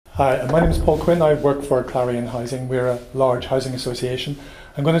Hi, my name is Paul Quinn. I work for Clarion Housing. We're a large housing association.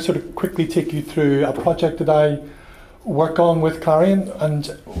 I'm going to sort of quickly take you through a project that I work on with Clarion,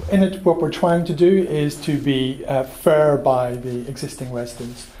 and in it what we're trying to do is to be fair by the existing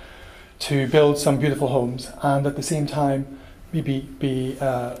residents, to build some beautiful homes and at the same time maybe be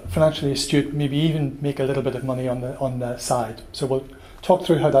financially astute, maybe even make a little bit of money on the side. So we'll talk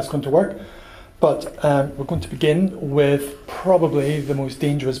through how that's going to work. But we're going to begin with probably the most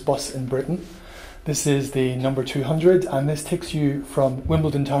dangerous bus in Britain. This is the number 200, and this takes you from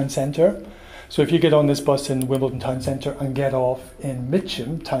Wimbledon Town Centre. So if you get on this bus in Wimbledon Town Centre and get off in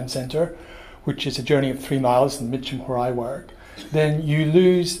Mitcham Town Centre, which is a journey of 3 miles in Mitcham where I work, then you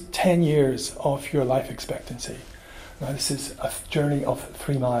lose 10 years of your life expectancy. Now this is a journey of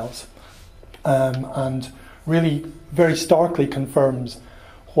 3 miles, and really very starkly confirms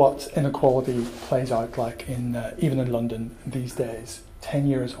what inequality plays out like in even in London these days. 10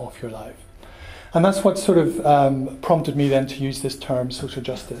 years off your life. And that's what sort of prompted me then to use this term social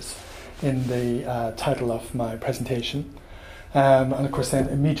justice in the title of my presentation. And of course then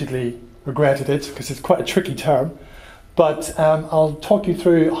immediately regretted it because it's quite a tricky term. But I'll talk you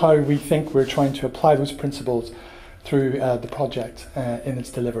through how we think we're trying to apply those principles through the project in its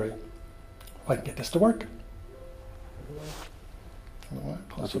delivery. If I can get this to work.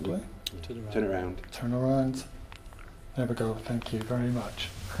 Possibly. Turn around. Turn around. There we go. Thank you very much.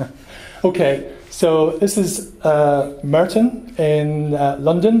 Okay, so this is Merton in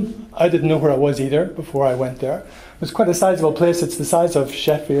London. I didn't know where I was either before I went there. It's quite a sizable place. It's the size of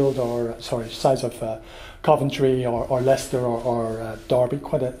Sheffield, or size of Coventry or Leicester or Derby.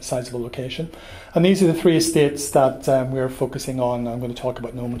 Quite a sizable location. And these are the 3 estates that we're focusing on. I'm going to talk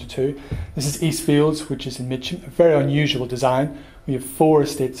about in a moment or two. This is Eastfields, which is in Mitcham. A very unusual design. We have 4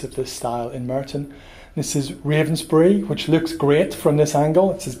 estates of this style in Merton. This is Ravensbury, which looks great from this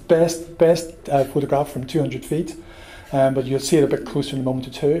angle. It's his best photograph from 200 feet, but you'll see it a bit closer in a moment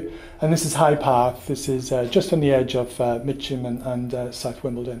or two. And this is High Path. This is just on the edge of Mitcham and South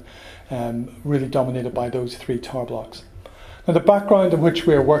Wimbledon, really dominated by those 3 tower blocks. Now, the background in which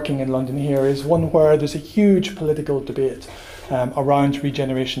we're working in London here is one where there's a huge political debate around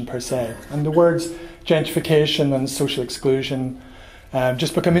regeneration per se. And the words gentrification and social exclusion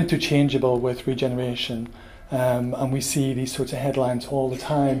just become interchangeable with regeneration, and we see these sorts of headlines all the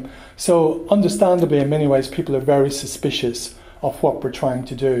time. So understandably, in many ways, people are very suspicious of what we're trying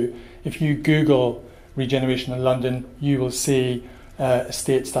to do. If you Google regeneration in London, you will see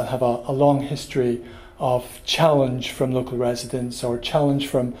estates that have a long history of challenge from local residents or challenge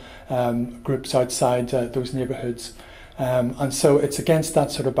from groups outside those neighbourhoods. And so it's against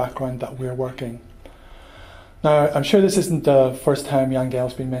that sort of background that we're working. Now, I'm sure this isn't the first time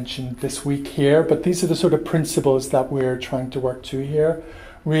Yangel's been mentioned this week here, but these are the sort of principles that we're trying to work to here,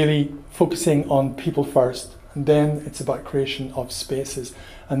 really focusing on people first, and then it's about creation of spaces,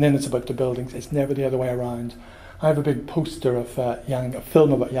 and then it's about the buildings. It's never the other way around. I have a big poster of a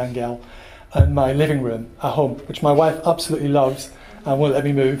film about Yangel in my living room at home, which my wife absolutely loves and won't let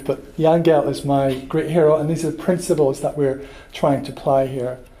me move, but Yangel is my great hero, and these are the principles that we're trying to apply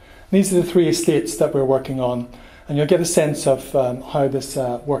here. These are the 3 estates that we're working on, and you'll get a sense of how this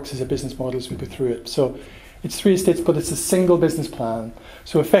works as a business model as we go through it. So it's 3 estates, but it's a single business plan.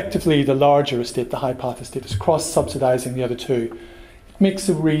 So effectively, the larger estate, the High Path estate, is cross-subsidising the other 2. It makes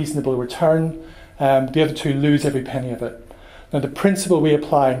a reasonable return. The other 2 lose every penny of it. Now, the principle we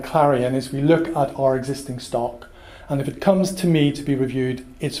apply in Clarion is we look at our existing stock, and if it comes to me to be reviewed,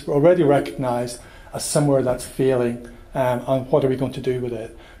 it's already recognised as somewhere that's failing, and what are we going to do with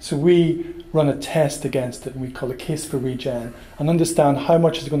it? So we run a test against it, and we call it case for regen, and understand how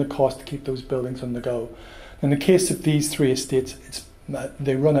much it's going to cost to keep those buildings on the go. In the case of these 3 estates,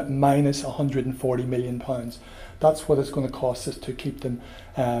 they run at minus £140 million. That's what it's going to cost us to keep them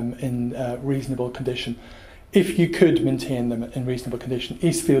in reasonable condition, if you could maintain them in reasonable condition.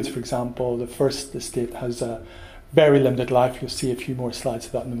 Eastfields, for example, the first estate, has a very limited life. You'll see a few more slides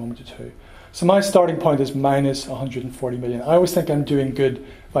of that in a moment or two. So my starting point is minus 140 million. I always think I'm doing good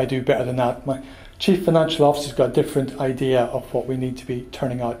if I do better than that. My chief financial officer's got a different idea of what we need to be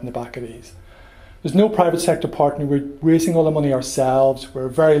turning out in the back of these. There's no private sector partner. We're raising all the money ourselves. We're a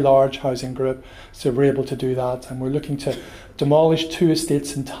very large housing group, so we're able to do that. And we're looking to demolish 2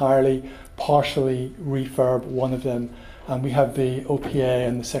 estates entirely, partially refurb one of them. And we have the OPA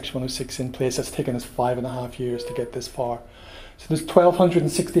and the Section 106 in place. That's taken us 5.5 years to get this far. So there's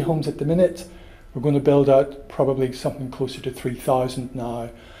 1,260 homes at the minute. We're going to build out probably something closer to 3,000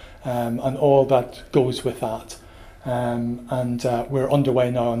 now, and all that goes with that. And we're underway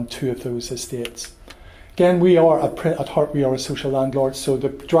now on 2 of those estates. Again, we are at heart, we are a social landlord, so the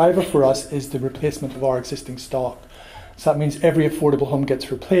driver for us is the replacement of our existing stock. So that means every affordable home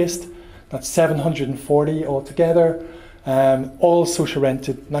gets replaced. That's 740 altogether, all social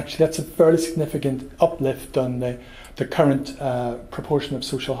rented. And actually, that's a fairly significant uplift on the current proportion of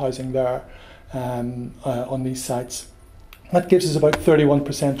social housing there on these sites. That gives us about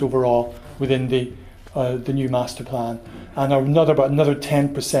 31% overall within the new master plan, and about another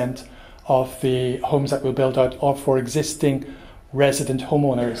 10% of the homes that we'll build out are for existing resident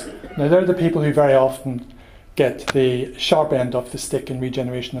homeowners. Now, they're the people who very often get the sharp end of the stick in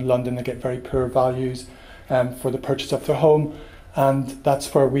regeneration in London. They get very poor values for the purchase of their home, and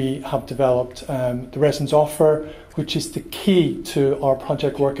that's where we have developed the residence offer, which is the key to our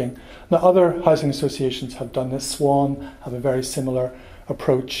project working. Now, other housing associations have done this. Swan have a very similar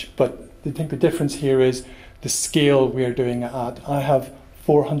approach, but I think the difference here is the scale we are doing it at. I have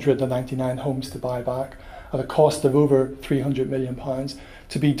 499 homes to buy back at a cost of over £300 million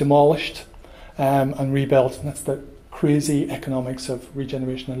to be demolished and rebuilt. And that's the crazy economics of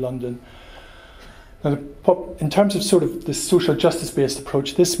regeneration in London. Now, in terms of sort of the social justice-based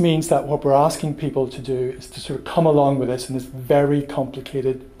approach, this means that what we're asking people to do is to sort of come along with us in this very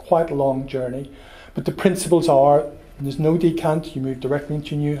complicated, quite long journey. But the principles are, there's no decant, you move directly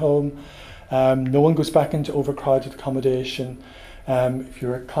into a new home, no one goes back into overcrowded accommodation. If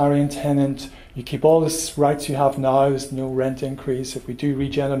you're a Clarion tenant, you keep all the rights you have now, there's no rent increase. If we do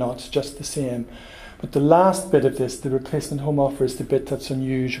regen or not, it's just the same. But the last bit of this, the replacement home offer, is the bit that's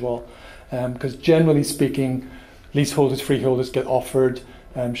unusual. Because generally speaking, leaseholders, freeholders get offered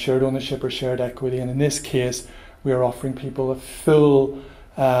shared ownership or shared equity, and in this case, we are offering people a full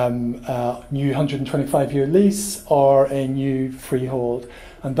new 125-year lease or a new freehold,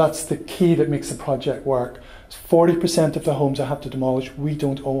 and that's the key that makes the project work. 40% of the homes I have to demolish we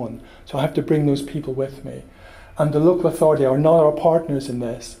don't own, so I have to bring those people with me, and the local authority are not our partners in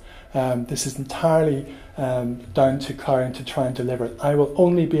this. This is entirely down to Clarion to try and deliver it. I will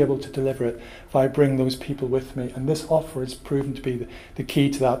only be able to deliver it if I bring those people with me, and this offer has proven to be the key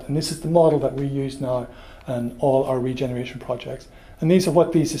to that, and this is the model that we use now in all our regeneration projects. And these are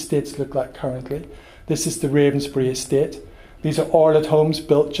what these estates look like currently. This is the Ravensbury estate. These are orlet homes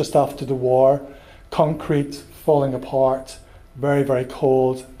built just after the war, concrete falling apart, very, very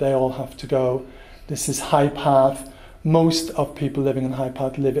cold, they all have to go. This is High Path. Most of people living in High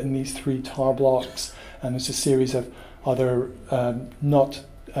Path live in these 3 tower blocks, and there's a series of other not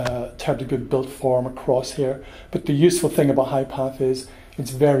terribly good built form across here. But the useful thing about High Path is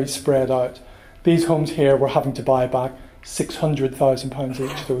it's very spread out. These homes here we're having to buy back £600,000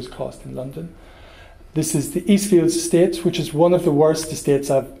 each, those cost in London. This is the Eastfields estate, which is one of the worst estates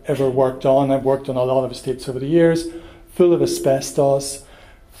I've ever worked on. I've worked on a lot of estates over the years, full of asbestos,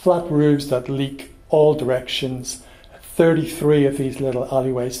 flat roofs that leak all directions, 33 of these little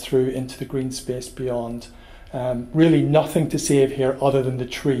alleyways through into the green space beyond. Really nothing to save here other than the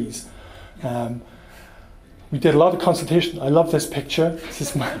trees. We did a lot of consultation. I love this picture. This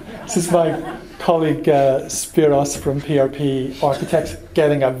is my colleague Spiros from PRP Architects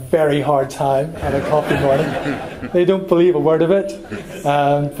getting a very hard time at a coffee morning. They don't believe a word of it,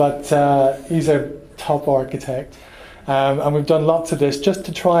 but he's a top architect. And we've done lots of this just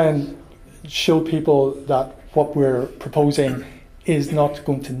to try and show people that what we're proposing is not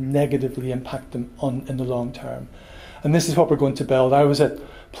going to negatively impact them in the long term. And this is what we're going to build. I was at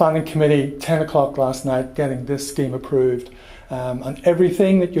planning committee 10 o'clock last night getting this scheme approved, and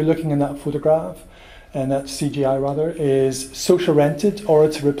everything that you're looking in that photograph, and that CGI rather, is social rented or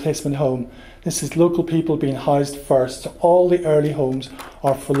it's a replacement home. This is local people being housed first, so all the early homes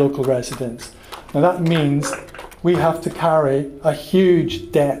are for local residents. Now that means we have to carry a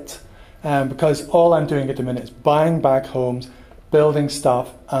huge debt, because all I'm doing at the minute is buying back homes, building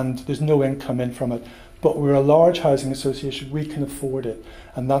stuff, and there's no income in from it. But we're a large housing association, we can afford it,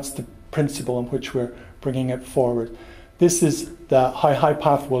 and that's the principle on which we're bringing it forward. This is how High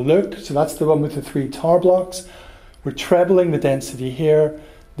Path will look, so that's the one with the 3 tower blocks. We're trebling the density here.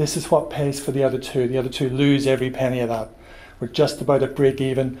 This is what pays for the other 2. The other 2 lose every penny of that. We're just about at break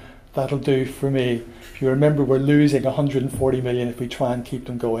even. That'll do for me. If you remember, we're losing 140 million if we try and keep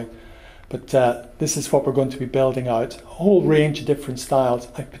them going. But this is what we're going to be building out. A whole range of different styles.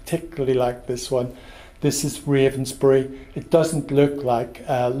 I particularly like this one. This is Ravensbury. It doesn't look like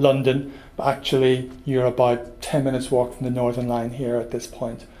London, but actually you're about 10 minutes walk from the Northern Line here at this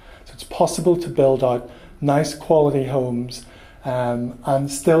point. So it's possible to build out nice quality homes and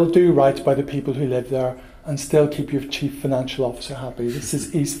still do right by the people who live there and still keep your chief financial officer happy. This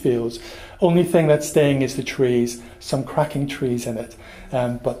is Eastfields. Only thing that's staying is the trees, some cracking trees in it.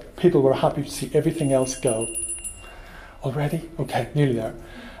 But people were happy to see everything else go. Already? Okay, nearly there.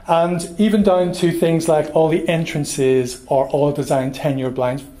 And even down to things like all the entrances are all designed 10-year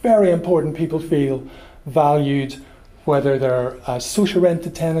blinds. Very important. People feel valued, whether they're a social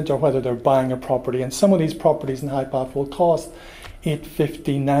rented tenant or whether they're buying a property. And some of these properties in High Path will cost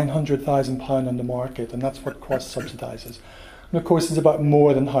 £850,000, £900,000 on the market, and that's what cross subsidises. And of course, it's about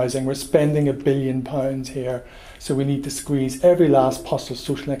more than housing. We're spending £1 billion here, so we need to squeeze every last possible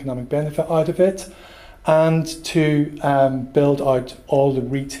social and economic benefit out of it, and to build out all the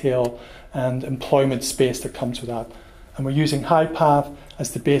retail and employment space that comes with that. And we're using High Path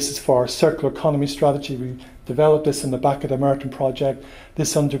as the basis for our circular economy strategy. We developed this in the back of the Merton project.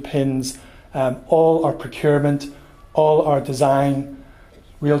 This underpins all our procurement, all our design.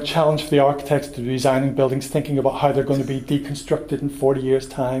 Real challenge for the architects to be designing buildings, thinking about how they're going to be deconstructed in 40 years'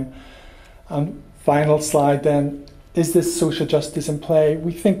 time. And final slide then, is this social justice in play?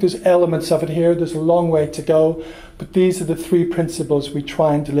 We think there's elements of it here. There's a long way to go, but these are the three principles we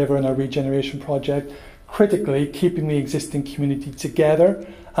try and deliver in our regeneration project. Critically, keeping the existing community together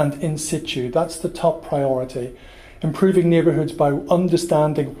and in situ. That's the top priority. Improving neighbourhoods by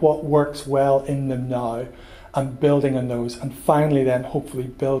understanding what works well in them now and building on those. And finally then, hopefully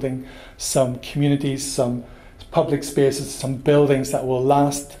building some communities, some public spaces, some buildings that will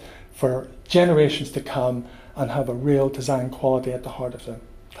last for generations to come and have a real design quality at the heart of them.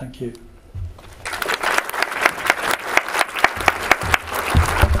 Thank you.